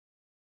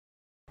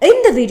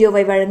இந்த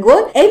வீடியோவை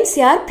வழங்குவோர்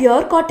MCR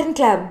Pure Cotton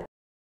Club.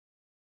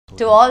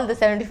 To all the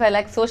 75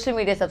 lakh social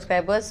media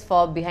subscribers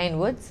for Behind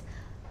Woods,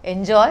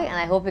 enjoy and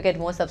I hope you get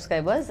more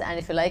subscribers, and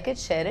if you like it,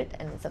 share it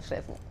and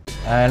subscribe more.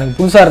 எனக்கு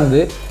புதுசாக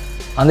இருந்து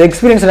அந்த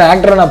experience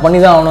ஆக்டரை நான்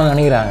பண்ணி தான் ஆகணும்னு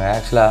நினைக்கிறாங்க.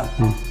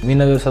 ஆக்சுவலாக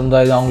மீனவர்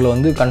சமுதாயம் அவங்கள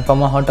வந்து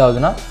கன்ஃபார்மாக ஹர்ட்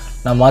ஆகுதுன்னா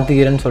நான்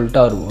மாற்றிக்கிறேன்னு சொல்லிட்டு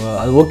அவர்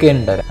அது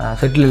ஓகேன்ட்டார்.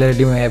 செட்டில்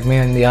எல்லாத்தையுமே எப்பவுமே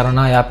வந்து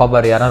யாரன்னா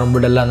பாப்பார் யாரா ரொம்ப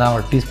டல்லாக இருந்தால்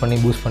அவங்க டீஸ் பண்ணி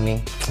பூஸ்ட் பண்ணி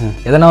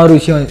எதனா ஒரு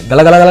விஷயம்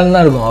கலகலகலன்னு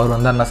தான் இருக்கும். அவர்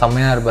வந்து நான்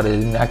செம்மையாக இருப்பார்,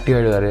 ஆக்டிவ்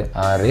ஆகிடுவார்.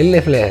 ரியல்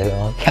லைஃப்பில்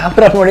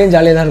கேமரா முன்னாடியும்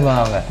ஜாலியாக தான்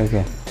இருப்பாங்க. அவங்க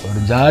ஓகே ஒரு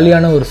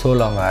ஜாலியான ஒரு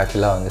சோல் அவங்க.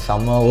 ஆக்சுவலாக வந்து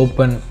செம்ம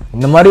ஓப்பன்.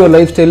 இந்த மாதிரி ஒரு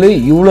லைஃப் ஸ்டைலு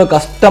இவ்வளோ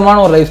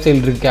கஷ்டமான ஒரு லைஃப்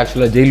ஸ்டைல் இருக்குது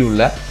ஆக்சுவலாக ஜெயிலு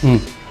உள்ள.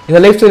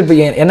 இந்த லைஃப் ஸ்டைல் இப்போ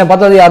என்னை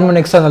பார்த்தா யாருமே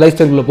நெக்ஸ்ட் அந்த லைஃப்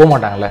ஸ்டைலுக்குள்ளே போக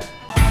மாட்டாங்கல்ல.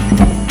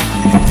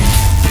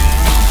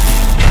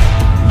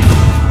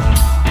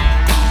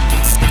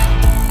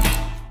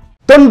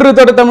 தொன்று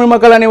தொட தமிழ்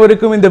மக்கள்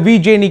அனைவருக்கும் இந்த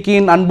விஜே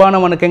நிக்கியின் அன்பான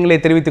வணக்கங்களை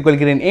தெரிவித்துக்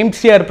கொள்கிறேன்.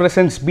 MCR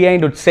presents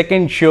Behind Woods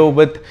Second Show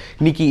With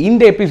Nikki.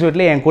 இந்த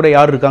எபிசோட்ல என் கூட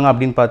யார் இருக்காங்க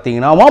அப்படின்னு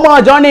பார்த்தீங்கன்னா மாமா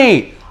ஜானி.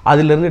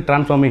 அதுலேருந்து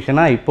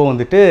டிரான்ஸ்ஃபார்மேஷனாக இப்போ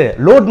வந்துட்டு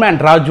லோட்மேன்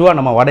ராஜுவா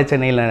நம்ம வட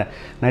சென்னையில்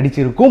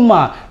நடிச்சிருக்கும்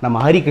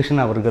நம்ம ஹரி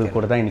கிருஷ்ணன் அவர்கள்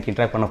கூட தான் இன்னைக்கு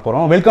இன்ட்ராக்ட் பண்ண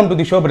போகிறோம். Welcome to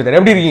the show brother.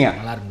 எப்படி இருக்கீங்க?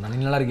 நல்லா இருக்கு.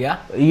 நீ நல்லா இருக்கியா?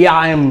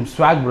 I am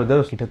swag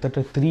brother.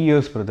 கிட்டத்தட்ட 3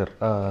 years பிரதர்.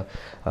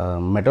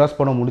 மெட்ராஸ்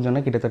படம்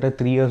முடிஞ்சோன்னா கிட்டத்தட்ட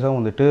 3 years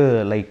வந்துட்டு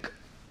லைக்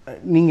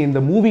நீங்கள் இந்த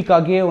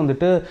மூவிக்காகவே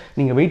வந்துட்டு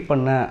நீங்கள் வெயிட்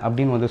பண்ண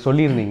அப்படின்னு வந்து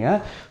சொல்லியிருந்தீங்க.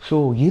 ஸோ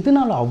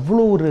எதனால்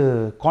அவ்வளோ ஒரு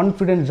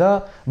கான்ஃபிடென்ஸாக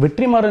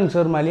வெற்றிமாறன்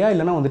சார் மேலேயா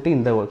இல்லைனா வந்துட்டு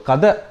இந்த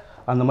கதை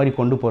அந்த மாதிரி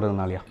கொண்டு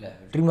போகிறதுனாலையா? இல்லை,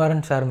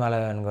 வெற்றிமாறன் சார் மேலே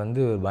எனக்கு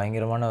வந்து ஒரு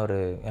பயங்கரமான ஒரு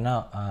ஏன்னா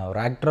ஒரு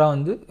ஆக்டராக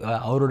வந்து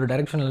அவரோட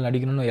டைரெக்ஷனில்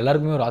நடிக்கணும்னு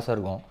எல்லாருக்குமே ஒரு ஆசை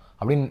இருக்கும்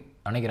அப்படின்னு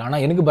நினைக்கிறேன்.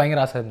 ஆனால் எனக்கு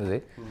பயங்கர ஆசை இருந்தது.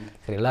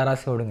 சரி, எல்லாரும்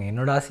ஆசையை விடுங்க,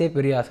 என்னோடய ஆசையே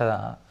பெரிய ஆசை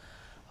தான்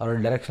அவரோட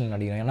டைரெக்ஷனில்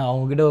நடிக்கணும். ஏன்னா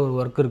அவங்ககிட்ட ஒரு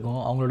ஒர்க் இருக்கும்,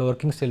 அவங்களோட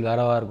ஒர்க்கிங் ஸ்டைல்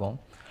வேறவாக இருக்கும்.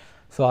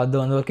 ஸோ அது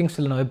அந்த ஒர்க்கிங்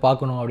ஸ்டைல் நான் போய்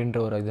பார்க்கணும் அப்படின்ற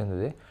ஒரு இது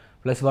இருந்தது.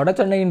 ப்ளஸ்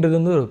வடச்சென்னைன்றது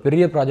வந்து ஒரு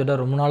பெரிய ப்ராஜெக்டாக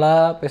ரொம்ப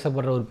நாளாக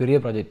பேசப்படுற ஒரு பெரிய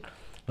ப்ராஜெக்ட்.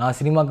 நான்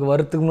சினிமாவுக்கு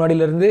வரத்துக்கு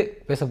முன்னாடியிலேருந்து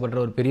பேசப்படுற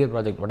ஒரு பெரிய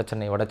ப்ராஜெக்ட்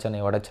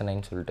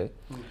வடச்சென்னைன்னு சொல்லிட்டு.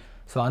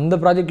 ஸோ அந்த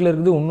ப்ராஜெக்டில்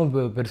இருக்குது இன்னும்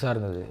பெருசாக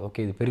இருந்தது.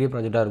 ஓகே, இது பெரிய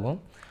ப்ராஜெக்டாக இருக்கும்.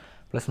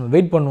 ப்ளஸ் நம்ம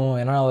வெயிட் பண்ணுவோம்.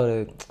 ஏன்னா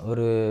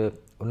ஒரு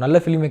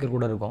நல்ல ஃபிலிம் மேக்கர்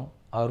கூட இருக்கும்.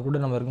 அவர் கூட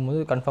நம்ம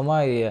இருக்கும்போது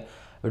கன்ஃபார்மாக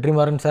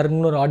வெற்றிமாறன்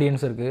சாருக்குன்னு ஒரு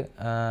ஆடியன்ஸ் இருக்குது,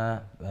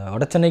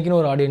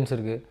 வடச்சென்னைக்குன்னு ஒரு ஆடியன்ஸ்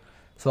இருக்குது.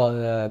 ஸோ அது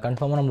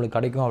கன்ஃபார்மாக நம்மளுக்கு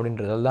கிடைக்கும்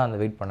அப்படின்றதால தான் அந்த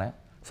வெயிட் பண்ணேன்.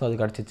 ஸோ அது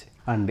கிடச்சிச்சு.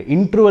 அண்ட்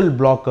இன்டர்வல்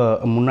பிளாக்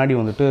முன்னாடி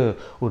வந்துட்டு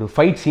ஒரு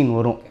ஃபைட் சீன்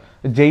வரும்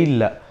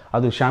ஜெயிலில்,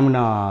 அது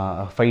ஷாமினா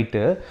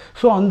ஃபைட்டு.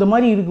 ஸோ அந்த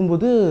மாதிரி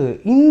இருக்கும்போது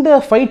இந்த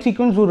ஃபைட்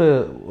சீக்வன்ஸ்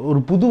ஒரு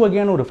புது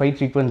வகையான ஒரு ஃபைட்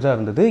சீக்வன்ஸாக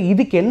இருந்தது.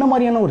 இதுக்கு என்ன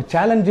மாதிரியான ஒரு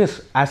சேலஞ்சஸ்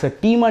ஆஸ் அ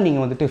டீமாக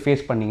நீங்கள் வந்துட்டு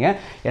ஃபேஸ் பண்ணீங்க?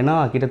 ஏன்னா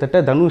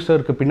கிட்டத்தட்ட தனுஷ்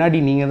சாருக்கு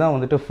பின்னாடி நீங்கள் தான்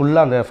வந்துட்டு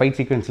ஃபுல்லாக அந்த ஃபைட்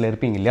சீக்வன்ஸில்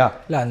இருப்பீங்க இல்லையா?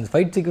 இல்லை, அந்த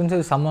ஃபைட்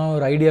சீக்வன்ஸு செம்ம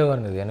ஒரு ஐடியாவாக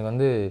இருந்தது. எனக்கு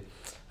வந்து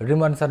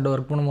வெற்றிமாறன் சார்கிட்ட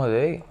ஒர்க்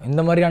பண்ணும்போது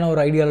இந்த மாதிரியான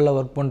ஒரு ஐடியாவில்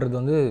ஒர்க் பண்ணுறது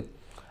வந்து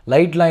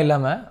லைட்லாம்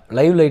இல்லாமல்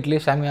லைவ்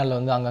லைட்லேயே ஷாமியாவில்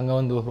வந்து அங்கங்கே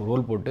வந்து ஒரு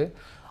ரோல் போட்டு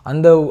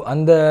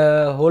அந்த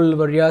ஹோல்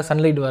வழியாக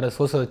சன்லைட் வர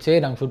சோர்ஸை வச்சே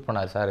நாங்கள் ஷூட்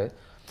பண்ணார் சார்.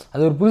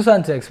 அது ஒரு புதுசாக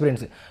இருந்துச்சு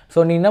எக்ஸ்பீரியன்ஸ்.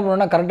 ஸோ நீ என்ன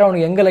பண்ணணும்னா கரெக்டாக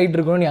உனக்கு எங்கே லைட்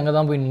இருக்கணும் நீ அங்கே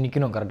தான் போய்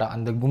நிற்கணும். கரெக்டாக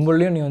அந்த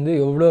கும்பல்லையும் நீ வந்து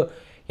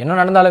என்ன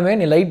நடந்தாலுமே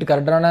நீ லைட்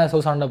கரெக்டான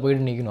சோர்ஸ் ஆண்டா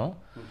போயிட்டு நிற்கணும்.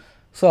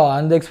 ஸோ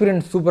அந்த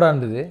எக்ஸ்பீரியன்ஸ் சூப்பராக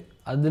இருந்தது.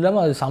 அது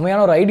இல்லாமல் அது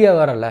செமையான ஒரு ஐடியா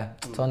வேறல்ல.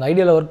 ஸோ அந்த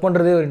ஐடியாவில் ஒர்க்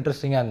பண்ணுறதே ஒரு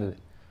இன்ட்ரெஸ்டிங்காக இருந்தது.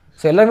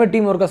 ஸோ எல்லாருமே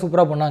டீம் ஒர்க்காக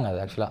சூப்பராக பண்ணாங்க அது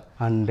ஆக்சுவலாக.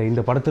 அண்ட்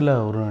இந்த படத்தில்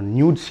ஒரு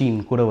நியூட் சீன்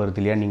கூட வருது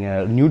இல்லையா?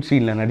 நீங்கள் நியூட்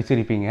சீனில்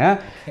நடிச்சிருப்பீங்க.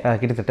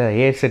 கிட்டத்தட்ட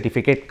ஏர்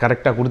சர்டிஃபிகேட்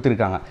கரெக்டாக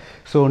கொடுத்துருக்காங்க.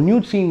 ஸோ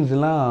நியூட்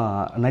சீன்ஸ்லாம்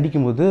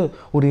நடிக்கும்போது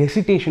ஒரு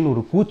ஹெசிடேஷன்,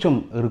 ஒரு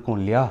கூச்சம் இருக்கும்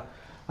இல்லையா?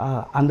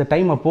 அந்த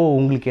டைம் அப்போது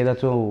உங்களுக்கு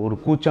ஏதாச்சும் ஒரு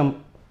கூச்சம்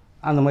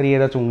அந்த மாதிரி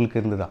ஏதாச்சும் உங்களுக்கு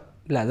இருந்ததா?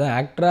 இல்லை, அதான்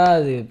ஆக்டராக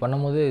அது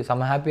பண்ணும்போது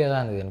செம்ம ஹாப்பியாக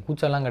தான் இருந்தது. எனக்கு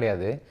கூச்சம்லாம்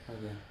கிடையாது.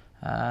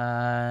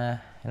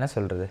 என்ன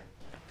சொல்கிறது,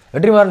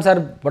 வெற்றிமாறன் சார்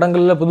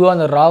படங்களில் பொதுவாக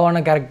அந்த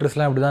ராவான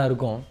கேரக்டர்ஸ்லாம் இப்படி தான்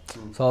இருக்கும்.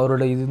 ஸோ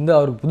அவரோட இது வந்து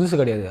அவருக்கு புதுசு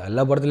கிடையாது.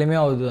 எல்லா படத்துலையுமே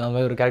அந்த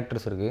மாதிரி ஒரு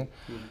கேரக்டர்ஸ் இருக்குது.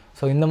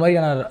 ஸோ இந்த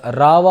மாதிரியான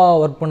ராவாக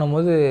ஒர்க்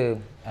பண்ணும்போது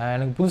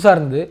எனக்கு புதுசாக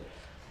இருந்தது.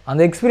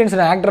 அந்த எக்ஸ்பீரியன்ஸ்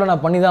ஆக்டரை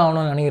நான் பண்ணி தான்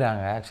ஆகணும்னு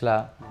நினைக்கிறாங்க.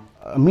 ஆக்சுவலாக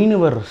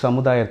மீனவர்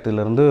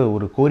சமுதாயத்திலேருந்து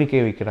ஒரு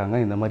கோரிக்கை வைக்கிறாங்க.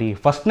 இந்த மாதிரி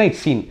ஃபஸ்ட் நைட்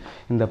சீன்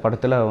இந்த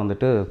படத்தில்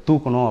வந்துட்டு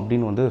தூக்கணும்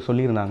அப்படின்னு வந்து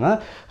சொல்லியிருந்தாங்க.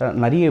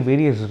 நிறைய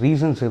வேரியஸ்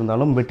ரீசன்ஸ்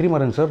இருந்தாலும்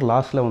வெற்றிமாறன் சார்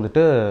லாஸ்ட்டில்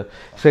வந்துட்டு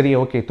சரி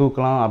ஓகே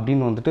தூக்கலாம்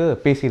அப்படின்னு வந்துட்டு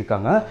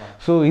பேசியிருக்காங்க.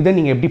 ஸோ இதை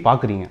நீங்கள் எப்படி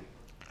பார்க்குறீங்க?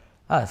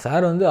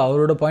 சார் வந்து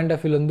அவரோட பாயிண்ட்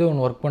ஆஃப் வியூ வந்து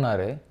ஒன்று ஒர்க்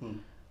பண்ணார்.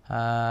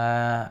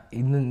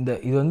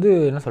 இது வந்து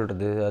என்ன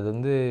சொல்கிறது, அது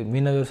வந்து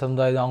மீனவர்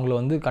சமுதாயம் அவங்கள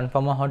வந்து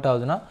கன்ஃபார்மாக ஹர்ட்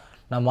ஆகுதுன்னா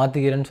நான்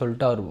மாற்றிக்கிறேன்னு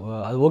சொல்லிட்டு அவர்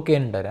அது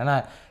ஓகேன்ட்டார். ஏன்னா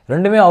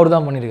ரெண்டுமே அவர்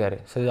தான் பண்ணியிருக்காரு.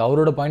 ஸோ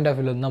அவரோட பாயிண்ட் ஆஃப்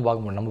வியூலேருந்து தான்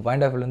பார்க்க முடியும். நம்ம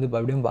பாயிண்ட் ஆஃப் வியூலேருந்து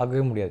அப்படியும்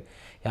பார்க்கவே முடியாது.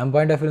 என்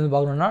பாயிண்ட் ஆஃப் வியூலேருந்து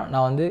பார்க்கணுன்னா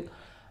நான் வந்து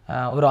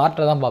ஒரு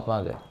ஆர்ட்டை தான் பார்ப்பேன்.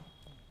 அது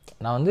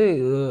நான் வந்து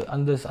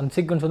அந்த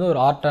சீக்வன்ஸ் வந்து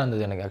ஒரு ஆர்ட்டாக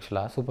இருந்தது எனக்கு.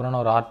 ஆக்சுவலாக சூப்பரான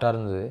ஒரு ஆர்ட்டாக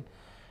இருந்தது.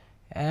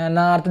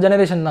 நான் அடுத்த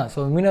ஜெனரேஷன் தான்.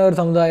 ஸோ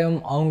மீனவர் சமுதாயம்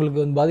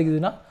அவங்களுக்கு வந்து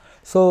பாதிக்குதுன்னா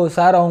ஸோ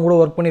சார் அவங்க கூட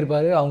ஒர்க்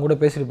பண்ணியிருப்பார், அவங்க கூட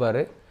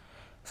பேசியிருப்பார்.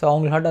 ஸோ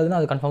அவங்களுக்கு ஹர்ட் ஆகுதுன்னா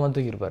அது கன்ஃபார்மாக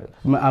தூக்கியிருப்பார்.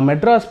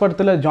 மெட்ராஸ்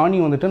படத்தில் ஜானி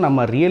வந்துட்டு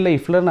நம்ம ரியல்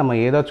லைஃப்பில் நம்ம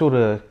ஏதாச்சும்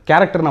ஒரு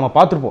கேரக்டர் நம்ம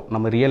பார்த்துருப்போம்,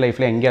 நம்ம ரியல்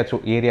லைஃப்பில்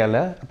எங்கேயாச்சும் ஏரியாவில்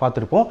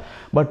பார்த்துருப்போம்.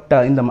 பட்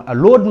இந்த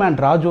லோட்மேன்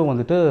ராஜு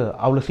வந்துட்டு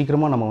அவ்வளோ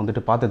சீக்கிரமாக நம்ம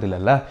வந்துட்டு பார்த்தது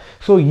இல்லைல்ல.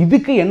 ஸோ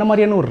இதுக்கு என்ன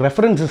மாதிரியான ஒரு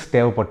ரெஃபரன்சஸ்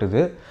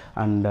தேவைப்பட்டது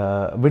அண்ட்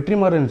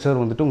வெற்றிமாறன்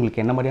சார் வந்துட்டு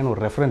உங்களுக்கு என்ன மாதிரியான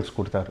ஒரு ரெஃபரன்ஸ்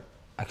கொடுத்தாரு?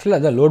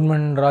 ஆக்சுவலாக அதான்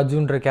லோட்மேன்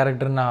ராஜுன்ற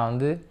கேரக்டர்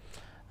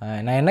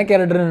நான் என்ன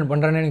கேரக்டர்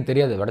பண்ணுறேன்னு எனக்கு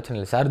தெரியாது.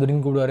 வடச்சென்னையில் சார்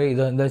திடீர்னு கூடுவார்,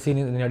 இதை இந்த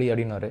சீன் நடி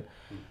அப்படின்னாரு.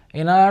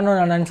 நான்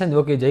நினச்சேன்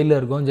ஓகே ஜெயிலில்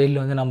இருக்கோம், ஜெயிலில்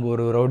வந்து நம்ம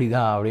ஒரு ரவுடி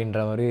தான் அப்படின்ற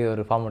மாதிரி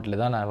ஒரு ஃபார்மெட்டில்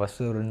தான் நான்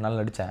ஃபஸ்ட்டு ஒரு 2 நாள்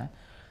நடித்தேன்.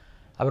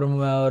 அப்புறம்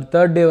ஒரு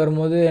 3rd டே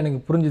வரும்போது எனக்கு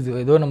புரிஞ்சுது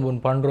ஏதோ நம்ம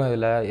ஒன்று பண்ணுறோம்,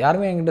 இதில்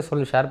யாருமே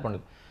என்கிட்ட ஷேர்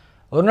பண்ணல.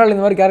 ஒரு நாள்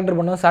இந்த மாதிரி கேரக்டர்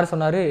பண்ணோம், சார்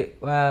சொன்னார்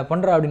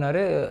பண்ணுறா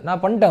அப்படின்னாரு.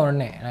 நான் பண்ணிட்டேன்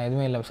உடனே, நான்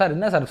எதுவுமே இல்லை சார்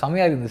என்ன சார்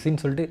செம்மையாக இருக்குது இந்த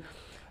சீன் சொல்லிட்டு.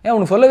 ஏன்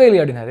உனக்கு சொல்லவே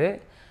இல்லையா அப்படின்னாரு.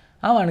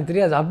 ஆமாம் எனக்கு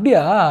தெரியாது.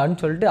 அப்படியா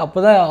அப்படின்னு சொல்லிட்டு அப்போ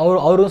தான்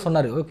அவரும்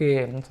சொன்னார். ஓகே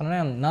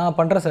சொன்னேன் நான்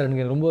பண்ணுறேன் சார்,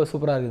 எனக்கு ரொம்ப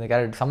சூப்பராக இருக்குது இந்த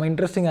கேரக்டர், செம்ம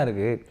இன்ட்ரெஸ்டிங்காக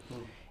இருக்குது.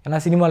 ஏன்னா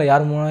சினிமாவில்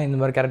யார் மூலம் இந்த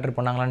மாதிரி கேரக்டர்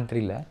பண்ணாங்களான்னு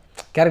தெரியல.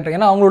 கேரக்டர்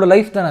ஏன்னா அவங்களோட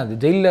லைஃப் தானே அது,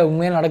 ஜெயிலில்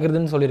உண்மையாக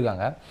நடக்கிறதுன்னு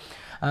சொல்லியிருக்காங்க.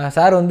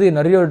 சார் வந்து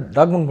நிறைய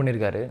டாக்குமெண்ட்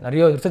பண்ணியிருக்காரு,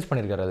 நிறைய ரிசர்ச்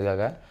பண்ணியிருக்காரு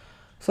அதுக்காக.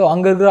 ஸோ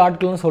அங்கே இருக்கிற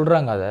ஆட்கள்னு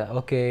சொல்கிறாங்க அதை,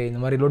 ஓகே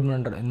இந்த மாதிரி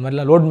இந்த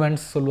மாதிரிலாம்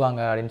லோட்மேன்ஸ்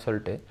சொல்லுவாங்க அப்படின்னு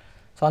சொல்லிட்டு.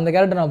 ஸோ அந்த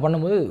கேரக்டர் நான்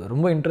பண்ணும்போது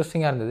ரொம்ப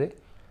இன்ட்ரெஸ்டிங்காக இருந்தது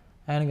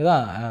எனக்கு.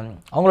 தான்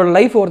அவங்களோட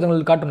லைஃப்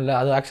ஒருத்தவங்களுக்கு காட்டணும்ல,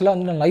 அது ஆக்சுவலாக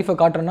வந்து நான் லைஃப்பை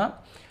காட்டுறேன்னா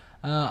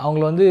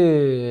அவங்கள வந்து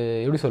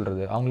எப்படி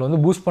சொல்கிறது, அவங்கள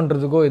வந்து பூஸ்ட்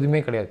பண்ணுறதுக்கோ எதுவுமே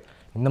கிடையாது.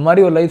 இந்த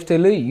மாதிரி ஒரு லைஃப்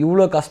ஸ்டைலு,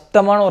 இவ்வளோ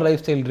கஷ்டமான ஒரு லைஃப்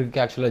ஸ்டைல்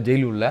இருக்குது ஆக்சுவலாக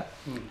ஜெயிலு உள்ள.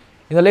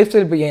 இந்த லைஃப்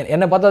ஸ்டைல் இப்போ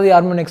என்னை பார்த்தாது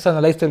யாருமே நெக்ஸ்ட்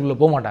அந்த லைஃப் ஸ்டைலுக்குள்ளே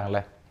போக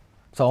மாட்டாங்களே.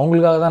 ஸோ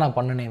அவங்களுக்காக தான் நான்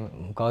பண்ணினேன்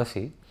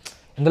முக்கால்வாசி.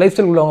 இந்த லைஃப்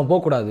ஸ்டைலுக்குள்ளே அவங்க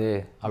போகக்கூடாது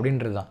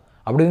அப்படின்றது தான்.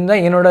 அப்படி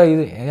இருந்தால் என்னோட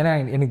இது ஏன்னா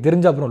எனக்கு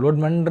தெரிஞ்ச அப்புறம்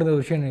லோட்மேன்ற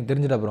விஷயம் எனக்கு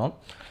தெரிஞ்சிட்ட அப்புறம்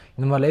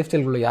இந்த மாதிரி லைஃப்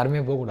ஸ்டைலுக்குள்ளே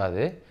யாருமே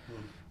போகக்கூடாது,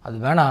 அது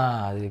வேணாம்,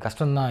 அது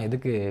கஷ்டம்தான்.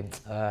 எதுக்கு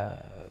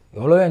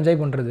எவ்வளோ என்ஜாய்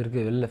பண்ணுறது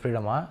இருக்குது வெளில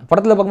ஃப்ரீடமாக.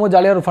 படத்தில் பார்க்கும்போது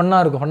ஜாலியாக ஒரு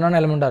ஃபன்னான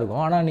எலிமெண்ட்டாக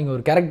இருக்கும். ஆனால் நீங்கள்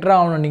ஒரு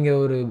கேரக்டராக அவனை நீங்கள்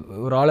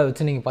ஒரு ஆளை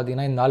வச்சு நீங்கள்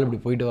பார்த்தீங்கன்னா இந்த ஆள் இப்படி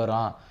போயிட்டு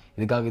வரான்,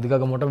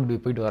 இதுக்காக மட்டும் இப்படி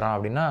போயிட்டு வரான்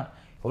அப்படின்னா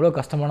எவ்வளோ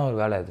கஷ்டமான ஒரு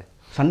வேலை அது.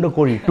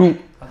 சண்டைக்கோழி 2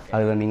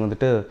 அதில் நீங்கள்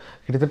வந்துட்டு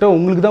கிட்டத்தட்ட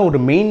உங்களுக்கு தான்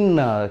ஒரு மெயின்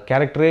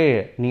கேரக்டரே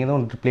நீங்கள் தான்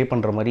வந்துட்டு ப்ளே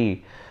பண்ணுற மாதிரி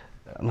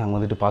நாங்கள்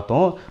வந்துட்டு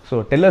பார்த்தோம். So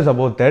tell us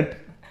about that.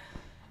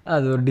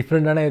 அது ஒரு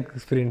டிஃப்ரெண்ட்டான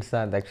எக்ஸ்பீரியன்ஸ்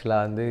தான் அது.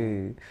 ஆக்சுவலாக வந்து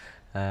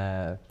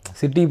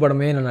சிட்டி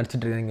படமே நான்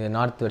நடிச்சிட்ருக்கேன், இங்கே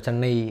நார்த்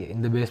சென்னை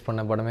இந்த பேஸ்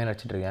பண்ண படமே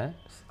நடிச்சிட்ருக்கேன்.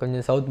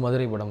 கொஞ்சம் சவுத்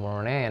மதுரை படம்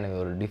போனோடனே எனக்கு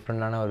ஒரு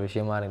டிஃப்ரெண்ட்டான ஒரு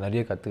விஷயமா எனக்கு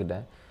நிறைய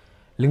கற்றுக்கிட்டேன்.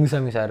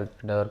 லிங்குசாமி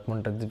சார்கிட்ட ஒர்க்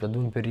பண்ணுறது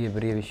அதுவும்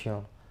பெரிய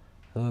விஷயம்,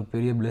 அதுவும்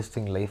பெரிய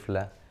பிளெஸ்டிங்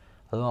லைஃப்பில்.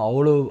 அதுவும்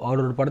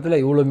அவரோட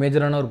படத்தில் இவ்வளோ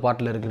மேஜரான ஒரு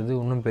பார்ட்டில் இருக்கிறது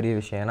இன்னும் பெரிய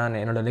விஷயம். ஏன்னா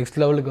என்னோடய நெக்ஸ்ட்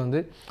லெவலுக்கு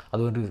வந்து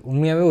அது ஒரு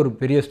உண்மையாகவே ஒரு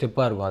பெரிய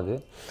ஸ்டெப்பாக இருக்கும் அது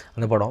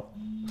அந்த படம்.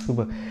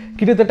 சூப்பர்.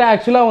 கிட்டத்தட்ட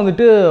ஆக்சுவலாக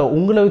வந்துட்டு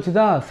உங்களை வச்சு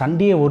தான்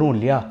சண்டையே வரும்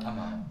இல்லையா?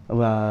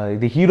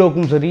 இது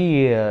ஹீரோக்கும் சரி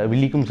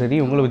வில்லிக்கும் சரி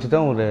உங்களை வச்சு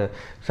தான் ஒரு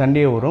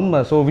சண்டையே வரும்.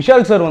 ஸோ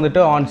விஷால் சார்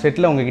வந்துட்டு ஆன்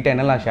செட்டில் உங்ககிட்ட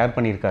என்னெல்லாம் ஷேர்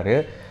பண்ணியிருக்காரு?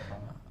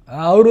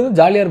 அவர் வந்து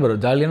ஜாலியாக இருப்பார்,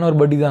 ஜாலியான ஒரு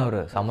பட்டி தான் அவர்.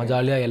 செம்ம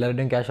ஜாலியாக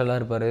எல்லார்ட்டையும் கேஷுவலாக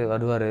இருப்பார்,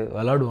 வருவார்,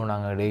 விளாடுவோம்.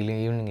 நாங்கள்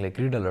டெய்லியும் ஈவினிங்கில்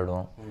கிரிக்கெட்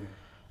விளாடுவோம்.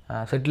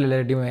 செட்டில்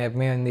எல்லார்ட்டையும்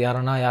எப்பவுமே வந்து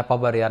யாரன்னா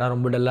பார்ப்பார், யாரும்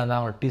ரொம்ப டல்லாக இருந்தால்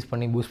அவங்களை டீஸ்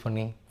பண்ணி பூஸ்ட்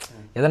பண்ணி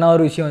எதனா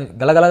ஒரு விஷயம்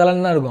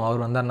கலகலகலன்னு தான் இருக்கும்.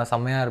 அவர் வந்து அண்ணா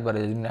செம்மையாக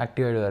இருப்பார்,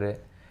 ஆக்டிவ் ஆகிடுவார்.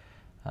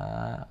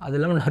 அது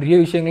இல்லாமல் நிறைய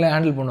விஷயங்களே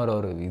ஹேண்டில் பண்ணுவார்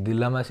அவர். இது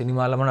இல்லாமல்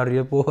சினிமா இல்லாமல்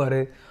நிறைய போவார்,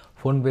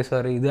 ஃபோன்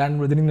பேசுவார், இது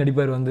ஹேண்டில் திடீர்னு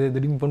நடிப்பார், வந்து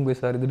திடீர்னு ஃபோன்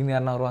பேசுவார், திடீர்னு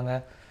யாருன்னா வருவாங்க.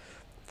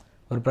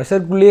 ஒரு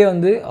ப்ரெஷருக்குள்ளேயே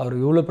வந்து அவர்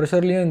இவ்வளோ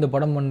ப்ரெஷர்லேயும் இந்த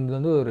படம் பண்ணது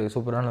வந்து ஒரு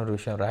சூப்பரான ஒரு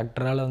விஷயம். ஒரு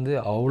ஆக்டரால் வந்து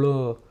அவ்வளோ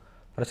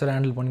ப்ரெஷரை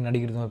ஹேண்டில் பண்ணி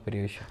நடிக்கிறது ஒரு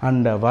பெரிய விஷயம்.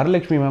 அண்ட்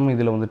வரலட்சுமி மேம்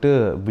இதில் வந்துட்டு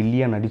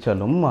வில்லியாக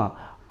நடித்தாலும்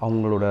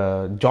அவங்களோட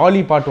ஜாலி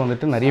பாட்டு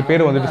வந்துட்டு நிறைய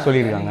பேர் வந்துட்டு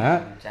சொல்லியிருக்காங்க.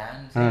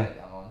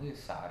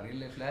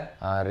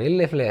 ரியல்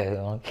லைஃப்பில்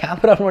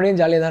கேமரா முன்னாடியும்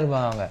ஜாலியாக தான்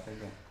இருப்பாங்க. அவங்க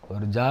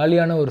ஒரு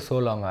ஜாலியான ஒரு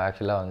சோல். அவங்க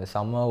ஆக்சுவலாக வந்து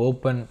செம்ம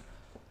ஓப்பன்,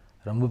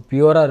 ரொம்ப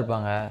பியூராக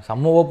இருப்பாங்க,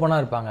 செம்ம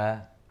ஓப்பனாக இருப்பாங்க,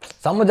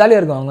 செம்ம ஜாலியாக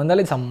இருக்கும். அவங்க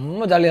வந்தாலே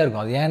செம்ம ஜாலியாக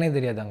இருக்கும். அது ஏன்னே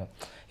தெரியாதாங்க,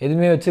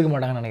 எதுவுமே வச்சுக்க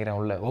மாட்டாங்கன்னு நினைக்கிறேன்.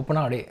 உள்ள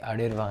ஓப்பனாக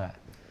அப்படியே இருப்பாங்க.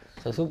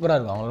 ஸோ சூப்பராக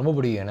இருக்கும், அவங்க ரொம்ப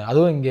பிடிக்கும் எனக்கு.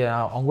 அதுவும் இங்கே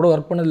அவங்க கூட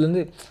ஒர்க்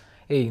பண்ணதுலேருந்து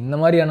இந்த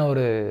மாதிரியான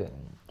ஒரு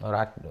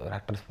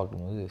ஆக்டர்ஸ்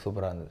பார்க்கும்போது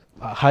சூப்பராக இருந்தது.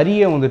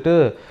 ஹரியை வந்துட்டு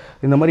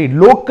இந்த மாதிரி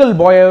லோக்கல்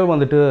பாயாகவே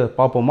வந்துட்டு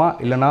பார்ப்போமா,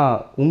 இல்லைனா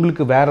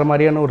உங்களுக்கு வேறு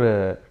மாதிரியான ஒரு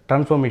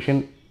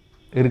ட்ரான்ஸ்ஃபர்மேஷன்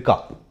இருக்கா?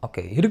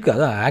 ஓகே இருக்குது.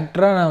 அதான்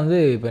ஆக்டராக நான் வந்து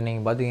இப்போ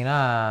நீங்கள் பார்த்தீங்கன்னா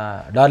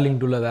டார்லிங்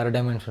 2ல் வேறு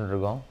டைமென்ஷன்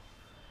இருக்கும்,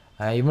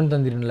 இவன்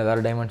தந்திரனில்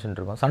வேறு டைமென்ஷன்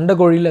இருக்கும்,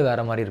 சண்டைக்கோழியில்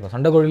வேறு மாதிரி இருக்கும்.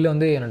 சண்டைக்கோழியில்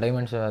வந்து என்னோடய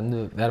டைமென்ஷன் வந்து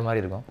வேறு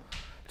மாதிரி இருக்கும்.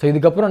 ஸோ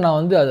இதுக்கப்புறம் நான்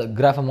வந்து அது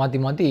கிராஃபை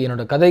மாற்றி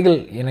என்னோடய கதைகள்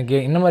எனக்கு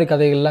என்ன மாதிரி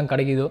கதைகள்லாம்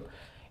கிடைக்குதோ,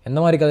 எந்த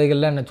மாதிரி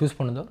கதைகள்லாம் என்ன சூஸ்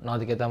பண்ணுதோ நான்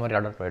அதுக்கேற்ற மாதிரி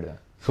adapt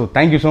ஆகிடுவேன். So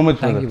thank you so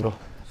much. Thank you bro,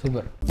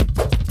 super.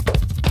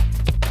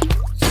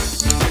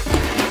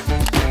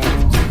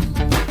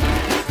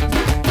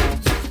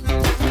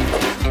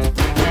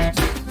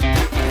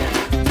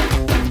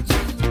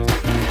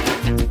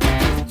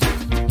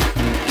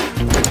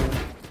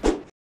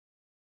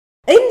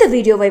 இந்த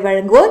வீடியோவை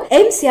வழங்குவோர்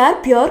MCR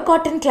Pure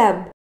Cotton Club.